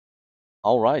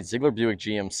All right, Zeigler Buick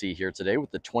GMC here today with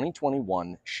the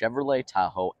 2021 Chevrolet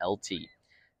Tahoe LT.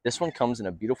 This one comes in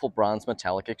a beautiful bronze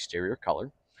metallic exterior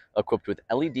color, equipped with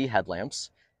LED headlamps,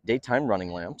 daytime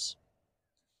running lamps,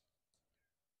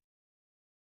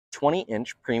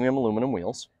 20-inch premium aluminum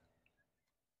wheels,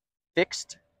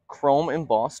 fixed chrome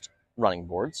embossed running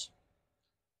boards,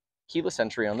 keyless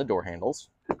entry on the door handles.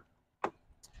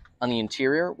 On the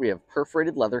interior, we have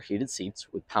perforated leather heated seats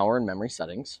with power and memory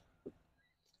settings.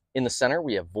 In the center,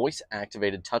 we have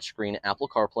voice-activated touchscreen Apple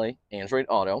CarPlay, Android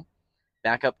Auto,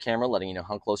 backup camera letting you know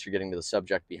how close you're getting to the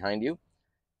subject behind you,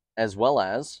 as well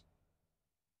as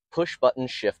push-button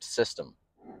shift system.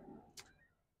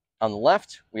 On the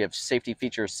left, we have safety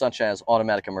features such as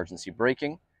automatic emergency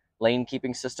braking, lane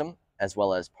keeping system, as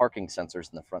well as parking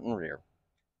sensors in the front and rear.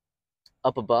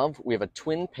 Up above, we have a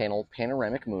twin-panel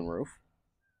panoramic moonroof.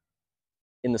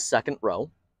 In the second row,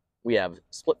 we have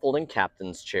split-folding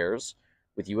captain's chairs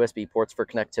with USB ports for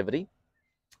connectivity.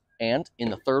 And in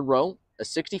the third row, a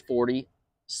 60/40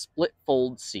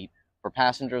 split-fold seat for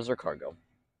passengers or cargo.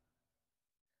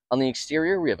 On the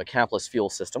exterior, we have a capless fuel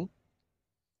system,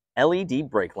 LED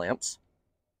brake lamps,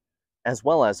 as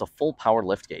well as a full power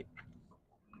liftgate.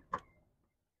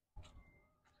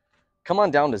 Come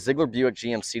on down to Zeigler Buick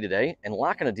GMC today and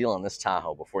lock in a deal on this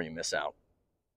Tahoe before you miss out.